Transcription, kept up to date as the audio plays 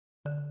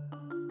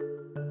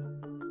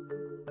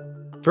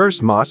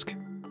First mosque.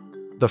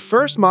 The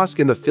first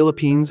mosque in the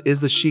Philippines is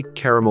the Sheikh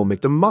Karimul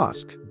Makhdum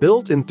Mosque,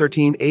 built in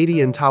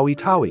 1380 in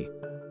Tawi-Tawi.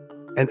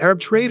 An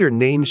Arab trader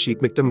named Sheikh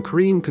Makhdum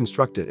Karim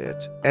constructed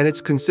it, and it's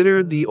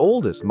considered the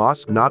oldest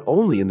mosque not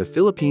only in the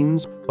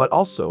Philippines but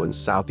also in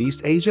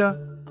Southeast Asia.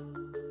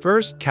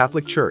 First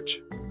Catholic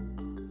Church.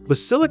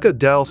 Basilica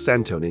del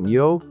Santo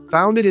Niño,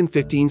 founded in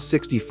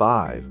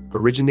 1565,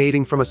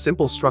 originating from a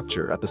simple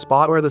structure at the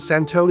spot where the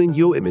Santo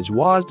Niño image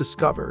was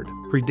discovered,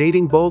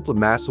 predating both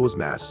Limasawa's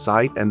mass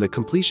site and the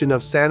completion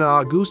of San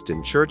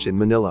Agustin Church in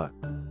Manila.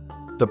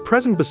 The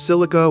present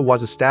basilica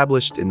was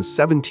established in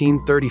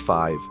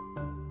 1735.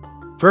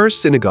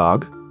 First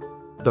Synagogue.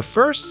 The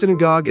first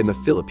synagogue in the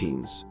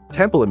Philippines,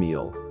 Temple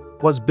Emil,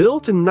 was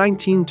built in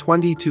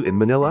 1922 in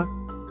Manila.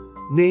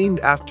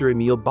 Named after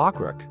Emil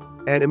Bachrach,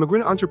 an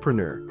immigrant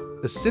entrepreneur,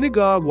 the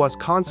synagogue was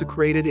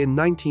consecrated in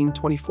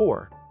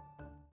 1924.